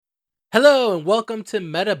Hello and welcome to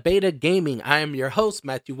Meta Beta Gaming. I am your host,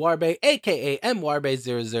 Matthew Warbe, aka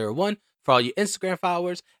MWarbe001, for all you Instagram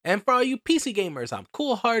followers, and for all you PC gamers. I'm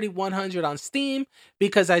Cool Hardy 100 on Steam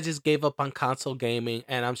because I just gave up on console gaming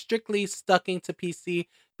and I'm strictly stucking to PC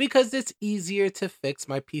because it's easier to fix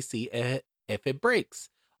my PC if it breaks.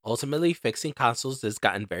 Ultimately, fixing consoles has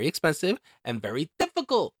gotten very expensive and very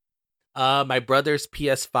difficult. My brother's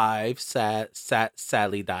PS5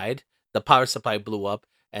 sadly died. The power supply blew up,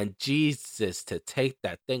 and Jesus, to take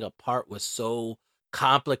that thing apart was so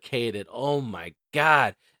complicated. Oh my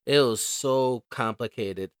god, it was so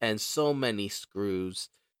complicated, and so many screws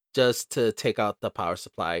just to take out the power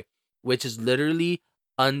supply, which is literally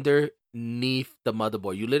underneath the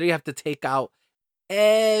motherboard. You literally have to take out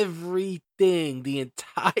everything, the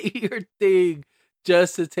entire thing,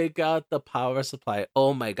 just to take out the power supply.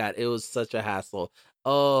 Oh my god, it was such a hassle.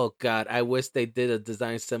 Oh god, I wish they did a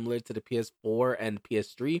design similar to the PS4 and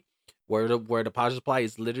PS3 where the power supply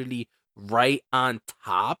is literally right on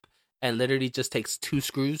top and literally just takes two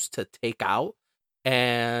screws to take out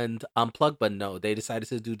and unplug, but no, they decided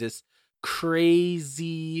to do this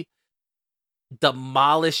crazy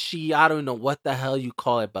demolishy. I don't know what the hell you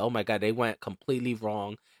call it, but oh my god, they went completely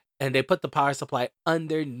wrong. And they put the power supply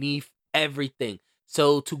underneath everything.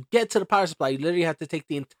 So to get to the power supply, you literally have to take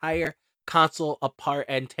the entire console apart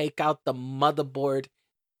and take out the motherboard.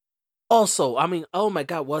 Also, I mean, oh my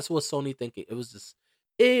god, what was Sony thinking? It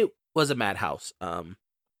was a madhouse.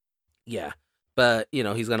 Yeah. But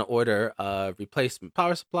he's gonna order a replacement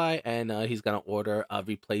power supply and he's gonna order a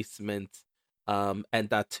replacement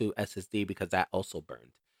M.2 SSD because that also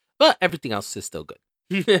burned. But everything else is still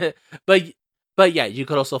good. but but yeah, you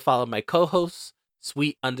could also follow my co-host,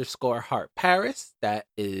 sweet underscore heart Paris. That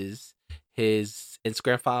is his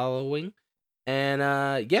Instagram following. And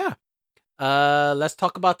yeah. Let's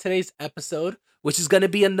talk about today's episode, which is gonna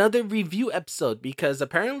be another review episode because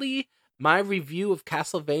apparently my review of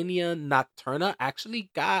Castlevania Nocturna actually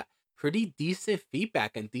got pretty decent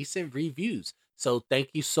feedback and decent reviews. So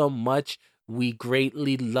thank you so much. We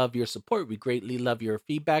greatly love your support. We greatly love your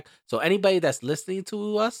feedback. So anybody that's listening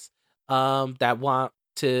to us, that want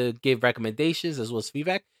to give recommendations as well as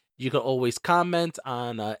feedback, you can always comment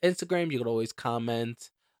on Instagram. You can always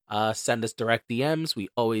comment, send us direct DMs. We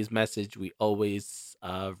always message. We always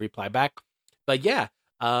reply back. But yeah,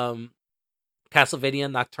 Castlevania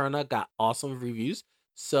Nocturna got awesome reviews.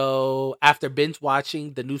 So after binge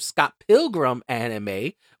watching the new Scott Pilgrim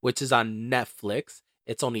anime, which is on Netflix,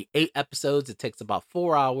 it's only 8 episodes. It takes about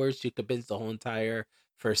 4 hours. You could binge the whole entire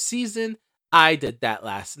first season. I did that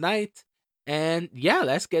last night. And yeah,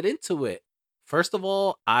 let's get into it. First of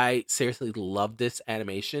all, I seriously love this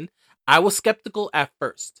animation. I was skeptical at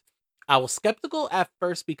first.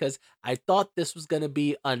 Because I thought this was going to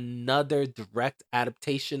be another direct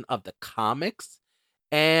adaptation of the comics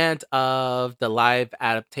and of the live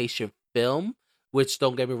adaptation film, which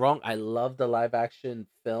don't get me wrong, I love the live action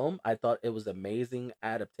film. I thought it was amazing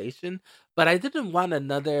adaptation, but I didn't want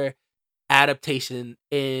another adaptation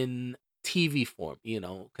in TV form,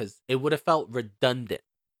 cuz it would have felt redundant.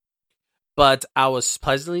 But I was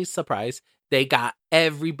pleasantly surprised. They got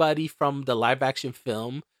everybody from the live action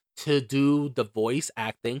film to do the voice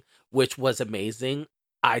acting, which was amazing.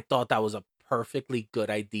 I thought that was a perfectly good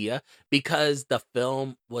idea because the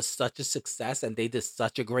film was such a success and they did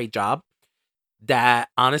such a great job that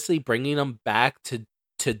honestly bringing them back to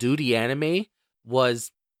do the anime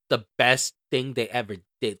was the best thing they ever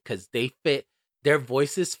did because their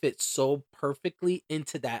voices fit so perfectly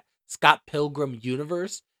into that Scott Pilgrim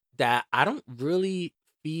universe that I don't really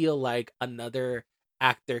feel like another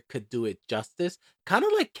actor could do it justice. Kind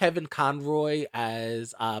of like Kevin Conroy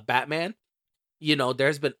as Batman.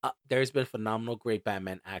 There's been phenomenal great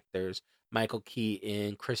Batman actors: Michael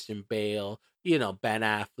Keaton, Christian Bale, Ben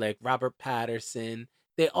Affleck, Robert Patterson.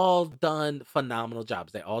 They all done phenomenal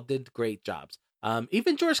jobs. They all did great jobs.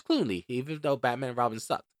 Even George Clooney, even though Batman and Robin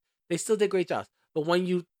sucked, they still did great jobs. But when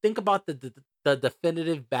you think about the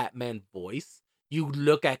definitive Batman voice, you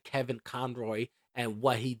look at Kevin Conroy and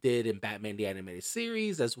what he did in Batman the Animated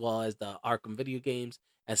Series, as well as the Arkham video games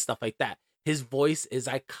and stuff like that. His voice is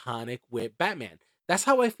iconic with Batman. That's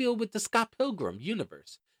how I feel with the Scott Pilgrim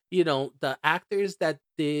universe. The actors that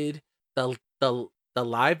did the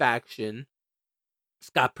live action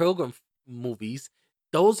Scott Pilgrim movies,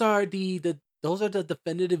 those are the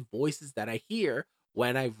definitive voices that I hear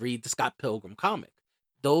when I read the Scott Pilgrim comic.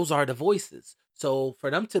 Those are the voices. So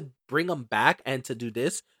for them to bring them back and to do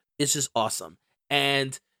this, it's just awesome.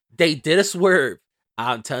 And they did a swerve.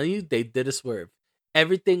 I'm telling you, they did a swerve.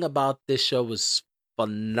 Everything about this show was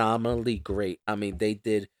phenomenally great. I mean, they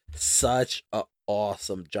did such a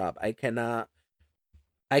awesome job. I cannot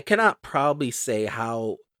proudly say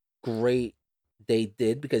how great they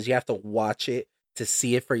did, because you have to watch it to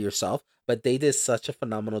see it for yourself. But they did such a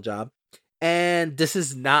phenomenal job. And this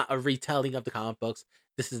is not a retelling of the comic books.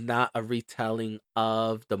 This is not a retelling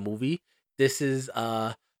of the movie. This is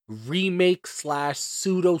a remake slash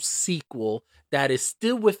pseudo sequel that is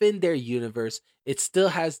still within their universe. It still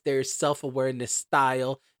has their self awareness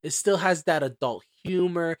style. It still has that adult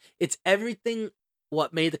humor. It's everything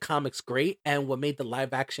what made the comics great and what made the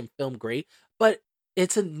live action film great, but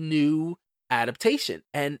it's a new adaptation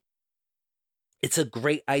and it's a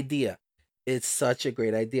great idea. It's such a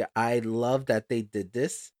great idea. I love that they did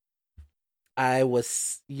this. I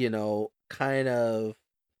was, kind of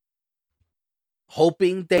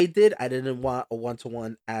hoping they did. I didn't want a one to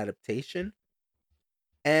one adaptation.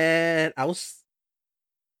 And I was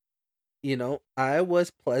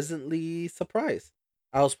pleasantly surprised.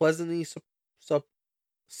 I was pleasantly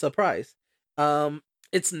surprise.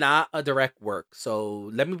 It's not a direct work, so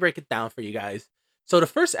let me break it down for you guys. So the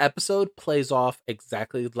first episode plays off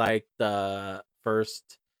exactly like the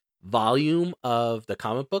first volume of the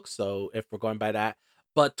comic book. So if we're going by that,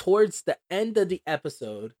 but towards the end of the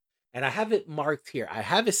episode, and I have it marked here, I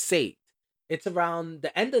have it saved. It's around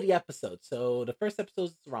the end of the episode. So the first episode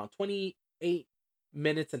is around 28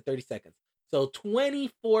 minutes and 30 seconds. So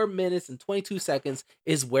 24 minutes and 22 seconds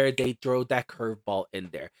is where they throw that curveball in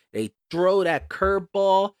there. They throw that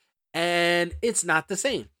curveball and it's not the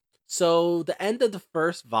same. So the end of the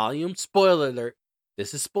first volume, spoiler alert,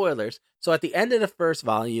 this is spoilers. So at the end of the first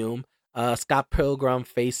volume, Scott Pilgrim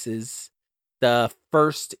faces the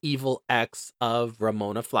first evil ex of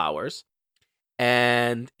Ramona Flowers.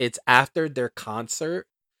 And it's after their concert.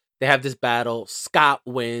 They have this battle. Scott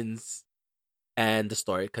wins and the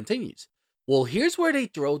story continues. Well, here's where they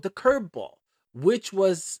throw the curveball, which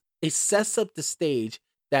was it sets up the stage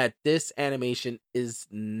that this animation is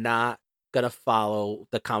not gonna follow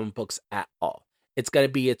the comic books at all. It's gonna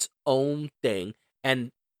be its own thing,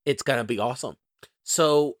 and it's gonna be awesome.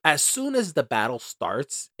 So as soon as the battle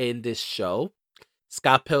starts in this show,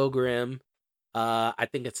 Scott Pilgrim, I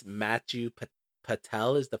think it's Matthew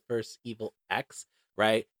Patel is the first evil X,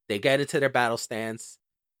 right? They get into their battle stance.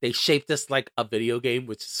 They shape this like a video game,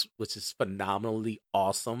 which is phenomenally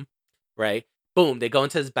awesome, right? Boom, they go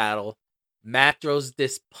into this battle. Matt throws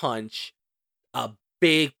this punch, a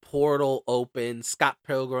big portal opens. Scott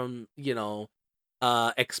Pilgrim,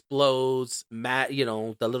 explodes. Matt,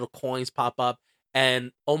 the little coins pop up,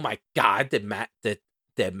 and oh my god,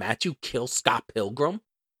 did Matthew kill Scott Pilgrim?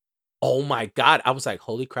 Oh my god, I was like,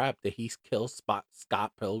 holy crap, did he kill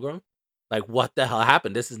Scott Pilgrim? Like, what the hell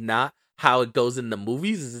happened? This is not how it goes in the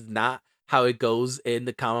movies. This is not how it goes in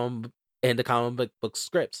the comic book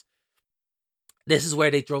scripts. This is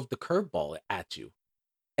where they drove the curveball at you.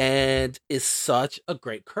 And it's such a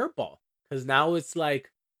great curveball. Because now it's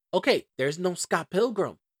like, okay, there's no Scott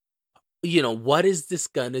Pilgrim. What is this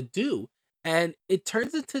gonna do? And it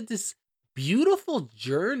turns into this beautiful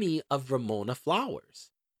journey of Ramona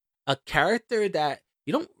Flowers, a character that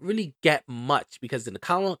you don't really get much because in the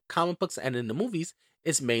comic books and in the movies,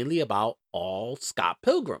 it's mainly about all Scott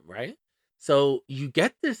Pilgrim, right? So you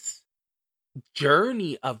get this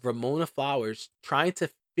journey of Ramona Flowers trying to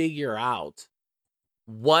figure out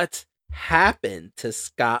what happened to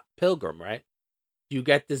Scott Pilgrim, right? You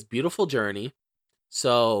get this beautiful journey.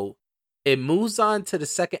 So it moves on to the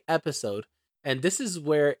second episode. And this is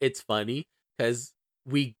where it's funny because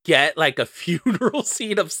we get like a funeral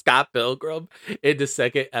scene of Scott Pilgrim in the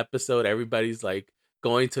second episode. Everybody's like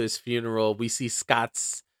going to his funeral. We see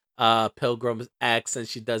Scott's Pilgrim's ex, and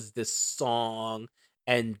she does this song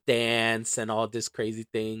and dance and all this crazy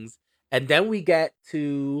things. And then we get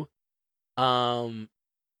to um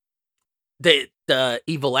the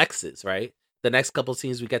evil X's, right? The next couple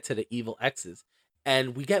scenes we get to the evil X's,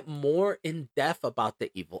 and we get more in depth about the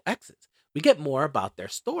evil X's. We get more about their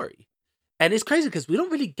story, and it's crazy because we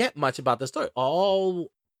don't really get much about the story. All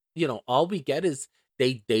we get is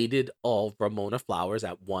they dated all Ramona Flowers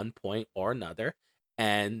at one point or another,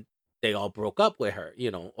 and they all broke up with her,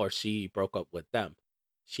 or she broke up with them.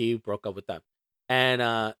 She broke up with them,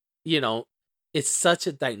 and you know, it's such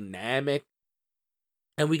a dynamic,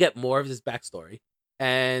 and we get more of his backstory,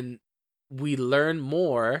 and we learn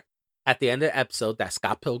more at the end of the episode that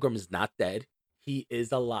Scott Pilgrim is not dead; he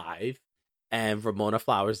is alive, and Ramona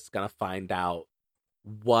Flowers is gonna find out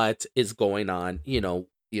what is going on.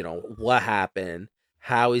 What happened.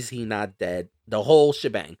 How is he not dead? The whole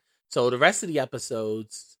shebang. So the rest of the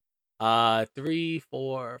episodes, three,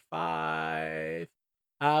 four, five,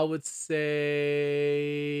 I would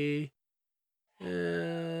say,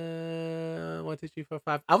 1, One, two, three, four,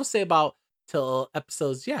 five. I would say about till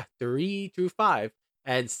episodes, yeah, 3 through 5,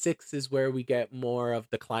 and 6 is where we get more of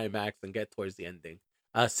the climax and get towards the ending.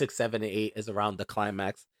 6, 7, and 8 is around the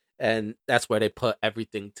climax, and that's where they put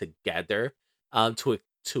everything together,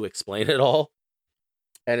 to explain it all.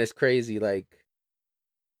 And it's crazy, like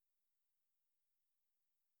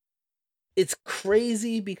it's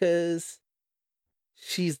crazy because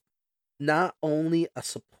she's not only a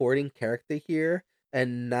supporting character here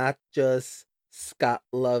and not just Scott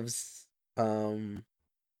Love's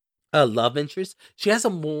love interest. She has a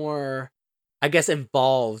more, I guess,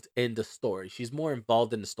 involved in the story. She's more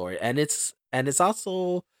involved in the story, and it's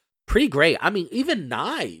also pretty great. I mean, even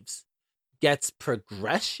Knives gets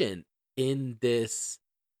progression in this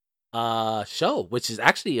show, which is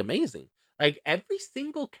actually amazing. Like every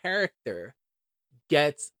single character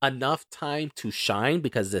gets enough time to shine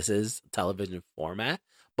because this is television format,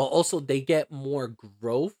 but also they get more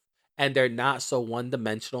growth and they're not so one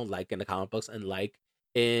dimensional like in the comic books and like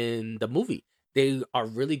in the movie. They are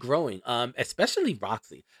really growing. Especially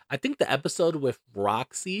Roxy. I think the episode with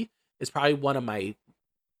Roxy is probably one of my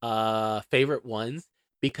favorite ones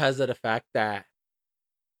because of the fact that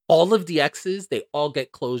all of the exes, they all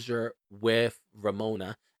get closure with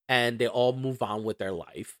Ramona and they all move on with their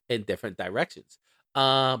life in different directions.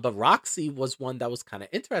 But Roxy was one that was kind of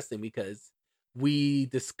interesting because we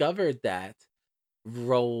discovered that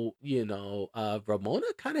Ramona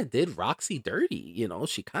kind of did Roxy dirty.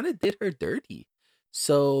 She kind of did her dirty.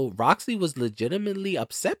 So Roxy was legitimately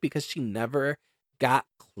upset because she never got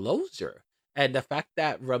closure. And the fact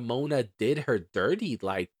that Ramona did her dirty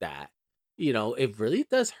like that, it really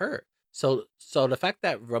does hurt. So the fact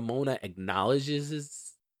that Ramona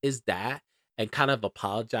acknowledges is that and kind of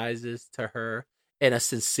apologizes to her in a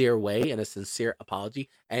sincere way, in a sincere apology,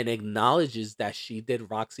 and acknowledges that she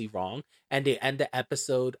did Roxy wrong, and they end the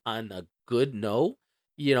episode on a good note.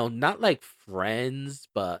 Not like friends,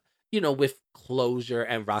 but with closure,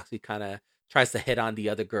 and Roxy kind of tries to hit on the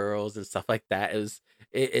other girls and stuff like that. It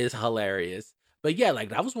is hilarious. But yeah, like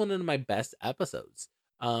that was one of my best episodes.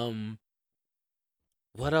 Um,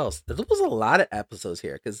 what else? There was a lot of episodes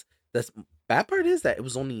here because the bad part is that it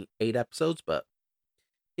was only 8 episodes, but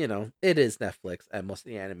it is Netflix and most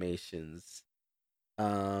of the animations,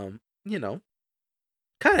 um, you know,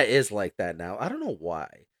 kind of is like that now. I don't know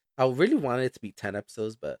why. I really wanted it to be 10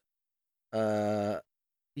 episodes, but uh,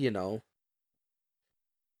 you know,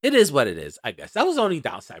 it is what it is. I guess that was the only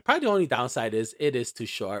downside. Probably the only downside is it is too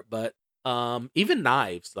short. But even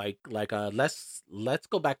Knives, let's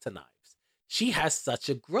go back to Knives. She has such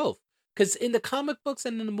a growth because in the comic books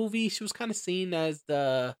and in the movie, she was kind of seen as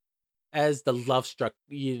the love struck,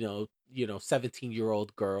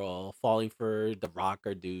 17-year-old girl falling for the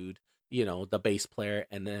rocker dude, the bass player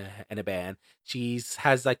and a band. She's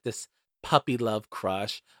has like this puppy love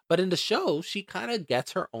crush, but in the show, she kind of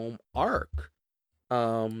gets her own arc,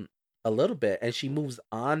 um, a little bit, and she moves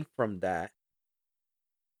on from that,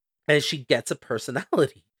 and she gets a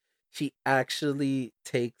personality. She actually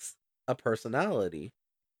takes a personality,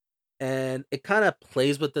 and it kind of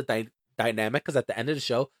plays with the dynamic because at the end of the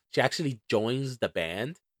show, she actually joins the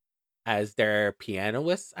band as their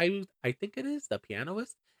pianist. I think it is the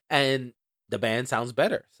pianist, and the band sounds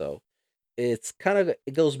better. So it's kind of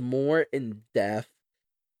it goes more in depth.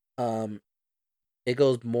 Um, it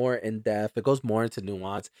goes more in depth. It goes more into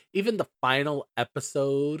nuance. Even the final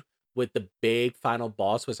episode with the big final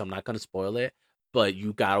boss, which I'm not gonna spoil it, but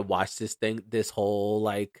you gotta watch this thing. This whole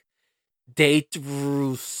like they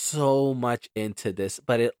threw so much into this,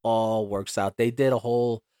 but it all works out. They did a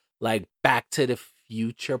whole like Back to the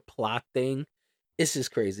Future plot thing. It's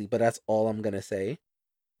just crazy, but that's all I'm gonna say.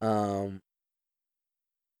 Um,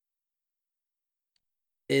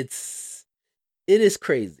 it's it is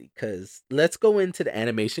crazy because let's go into the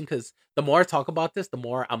animation because the more I talk about this, the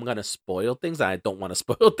more I'm gonna spoil things. I don't want to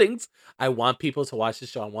spoil things. I want people to watch the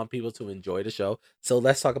show. I want people to enjoy the show. So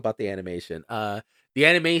let's talk about the animation. The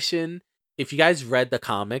animation. If you guys read the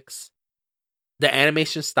comics, the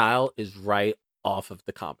animation style is right off of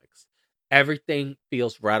the comics. Everything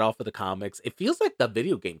feels right off of the comics. It feels like the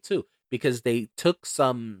video game too because they took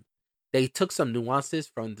some nuances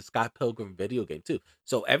from the Scott Pilgrim video game too.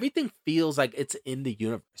 So everything feels like it's in the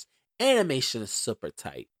universe. Animation is super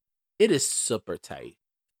tight. It is super tight.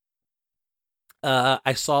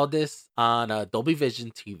 I saw this on Dolby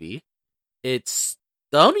Vision TV. It's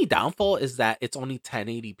the only downfall is that it's only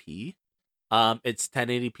 1080p. It's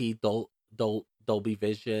 1080p Dolby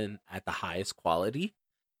Vision at the highest quality.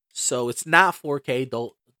 So it's not 4K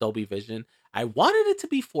Dolby Vision. I wanted it to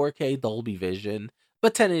be 4K Dolby Vision,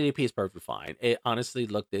 but 1080p is perfectly fine. It honestly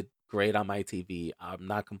looked it great on my TV. I'm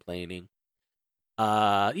not complaining.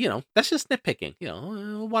 That's just nitpicking.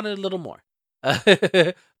 Wanted a little more.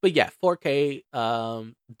 But yeah, 4K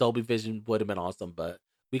Dolby Vision would have been awesome, but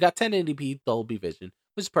we got 1080p Dolby Vision,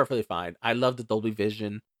 which is perfectly fine. I love the Dolby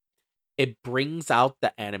Vision. It brings out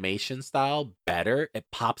the animation style better. It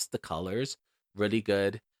pops the colors really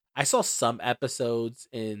good. I saw some episodes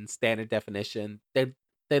in standard definition. They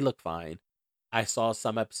look fine. I saw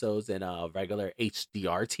some episodes in a regular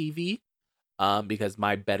HDR TV. Because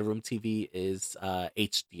my bedroom TV is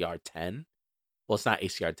HDR10. Well, it's not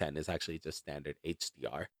HDR10. It's actually just standard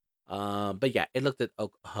HDR. But yeah, it looked at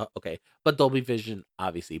okay. But Dolby Vision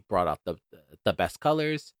obviously brought out the best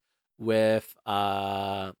colors with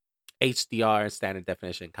HDR and standard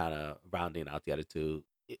definition kind of rounding out the other two.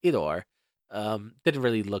 Either or, didn't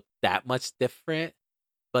really look that much different.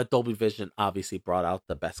 But Dolby Vision obviously brought out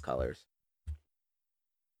the best colors.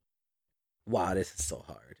 Wow, this is so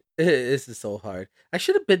hard. This is so hard. I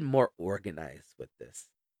should have been more organized with this.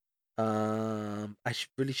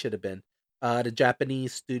 Really should have been. The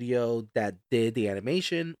Japanese studio that did the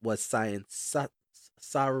animation was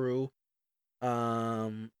Saru.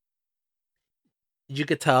 Um, you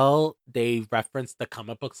could tell they referenced the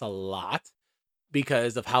comic books a lot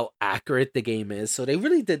because of how accurate the game is. So they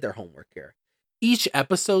really did their homework here. Each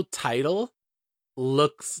episode title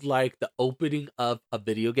looks like the opening of a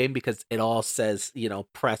video game because it all says,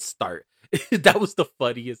 press start. That was the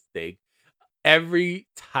funniest thing. Every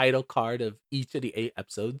title card of each of the 8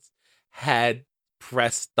 episodes had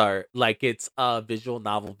press start, like it's a visual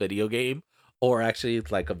novel video game, or actually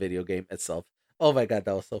it's like a video game itself. Oh my god,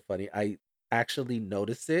 that was so funny. I actually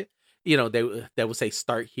noticed it. They would say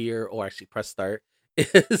start here or actually press start.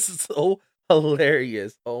 It's so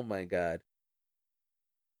hilarious. Oh my god.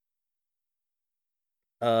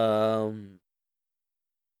 Um,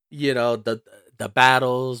 the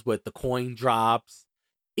battles with the coin drops,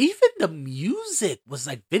 even the music was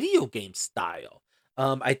like video game style.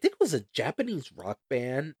 I think it was a Japanese rock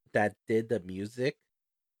band that did the music.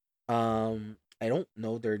 I don't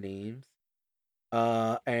know their names.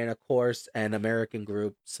 And of course, an American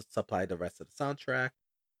group supplied the rest of the soundtrack.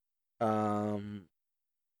 Um,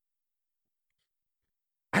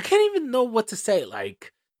 I can't even know what to say.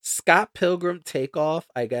 Like Scott Pilgrim Takeoff,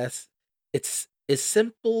 I guess it's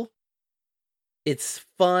simple. It's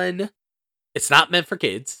fun. It's not meant for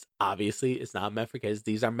kids. Obviously, it's not meant for kids.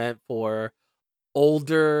 These are meant for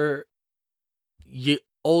older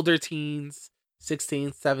older teens,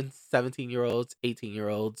 16, 17 year olds,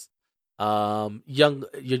 18-year-olds,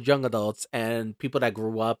 young adults, and people that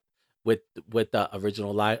grew up with the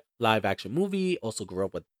original live action movie, also grew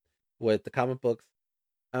up with the comic books.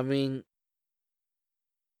 I mean,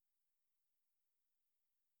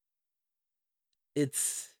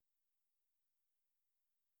 it's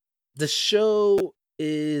the show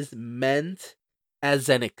is meant as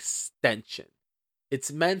an extension. It's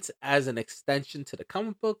meant as an extension to the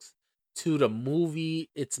comic books, to the movie.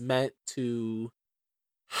 It's meant to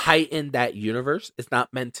heighten that universe. It's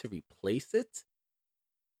not meant to replace it.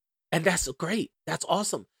 And that's great. That's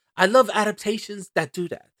awesome. I love adaptations that do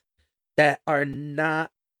that, that are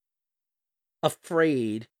not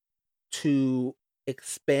afraid to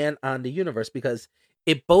expand on the universe because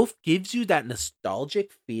it both gives you that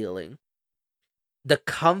nostalgic feeling, the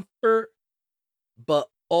comfort, but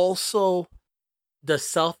also the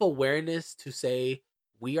self-awareness to say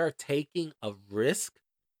we are taking a risk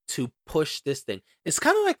to push this thing. It's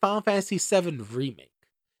kind of like Final Fantasy VII Remake.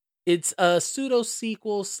 It's a pseudo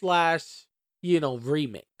sequel slash,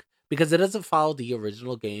 remake because it doesn't follow the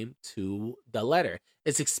original game to the letter.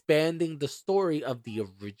 It's expanding the story of the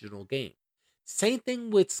original game. Same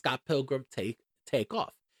thing with Scott Pilgrim Take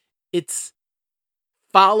Off. It's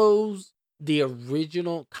follows the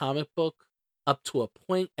original comic book up to a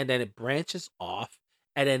point and then it branches off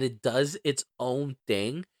and then it does its own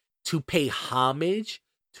thing to pay homage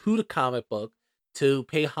to the comic book, to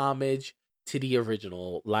pay homage to the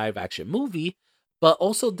original live action movie, but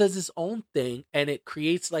also does its own thing and it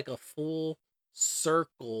creates like a full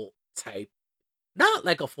circle type, not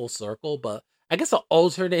like a full circle, but I guess an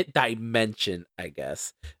alternate dimension, I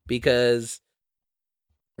guess, because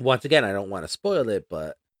once again, I don't want to spoil it,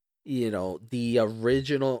 but the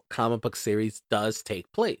original comic book series does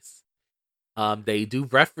take place. They do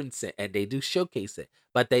reference it and they do showcase it,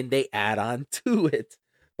 but then they add on to it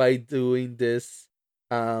by doing this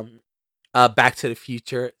Back to the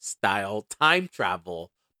Future style time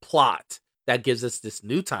travel plot that gives us this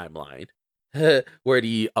new timeline where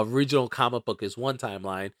the original comic book is one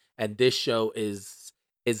timeline and this show is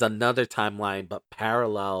another timeline but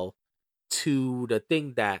parallel to the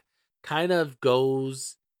thing that kind of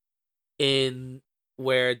goes in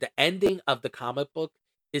where the ending of the comic book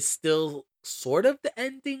is still sort of the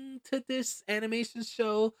ending to this animation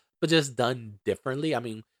show, but just done differently. I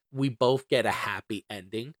mean, we both get a happy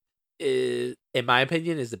ending. In my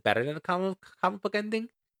opinion, is it better than a comic book ending?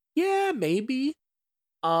 Yeah, maybe.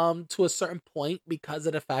 To a certain point, because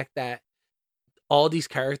of the fact that all these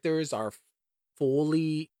characters are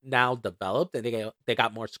fully now developed and they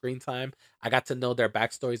got more screen time. I got to know their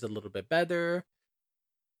backstories a little bit better.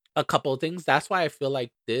 A couple of things. That's why I feel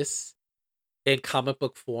like this in comic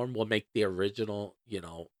book form will make the original,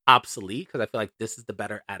 obsolete, because I feel like this is the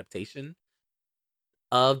better adaptation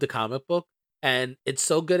of the comic book. And it's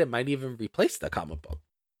so good it might even replace the comic book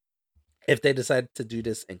if they decide to do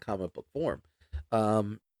this in comic book form.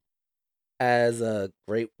 Um, as a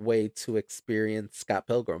great way to experience Scott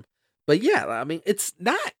Pilgrim. But yeah, I mean, it's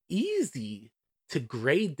not easy to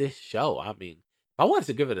grade this show. I mean, if I wanted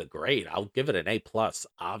to give it a grade, I'll give it an A plus,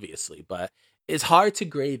 obviously. But it's hard to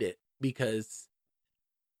grade it because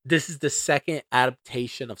this is the second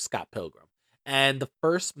adaptation of Scott Pilgrim. And the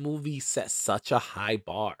first movie set such a high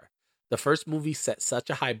bar. The first movie set such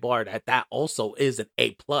a high bar that also is an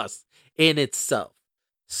A plus in itself.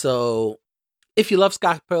 So if you love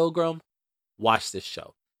Scott Pilgrim, watch this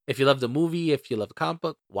show. If you love the movie, if you love the comic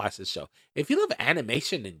book, watch this show. If you love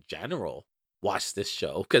animation in general, watch this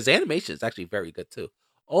show because animation is actually very good too.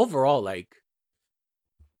 Overall, like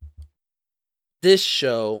this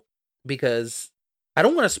show, because I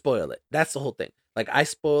don't want to spoil it. That's the whole thing. Like I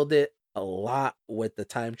spoiled it a lot with the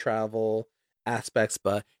time travel aspects,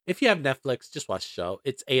 but if you have Netflix, just watch the show.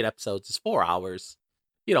 It's 8 episodes. It's 4 hours.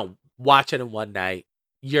 Watch it in one night.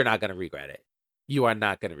 You're not gonna regret it. You are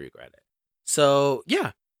not gonna regret it. So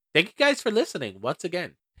yeah, thank you guys for listening once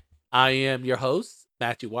again. I am your host,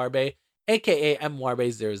 Matthew Warbe, aka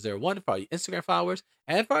MWarbe001 for all you Instagram followers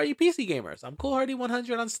and for all you PC gamers. I'm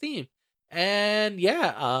CoolHardy100 on Steam. And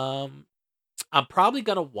yeah, I'm probably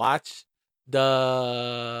gonna watch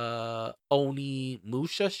the Oni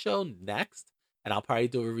Musha show next, and I'll probably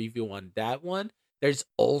do a review on that one. There's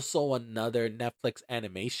also another Netflix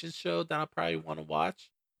animation show that I'll probably want to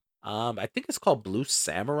watch. I think it's called Blue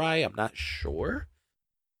Samurai. I'm not sure.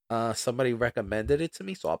 Somebody recommended it to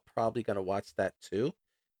me, so I'm probably gonna watch that too.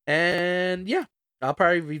 And yeah, I'll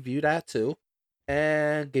probably review that too,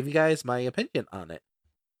 and give you guys my opinion on it.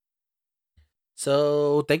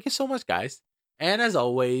 So thank you so much, guys. And as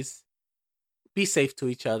always, be safe to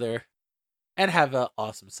each other and have an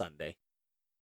awesome Sunday.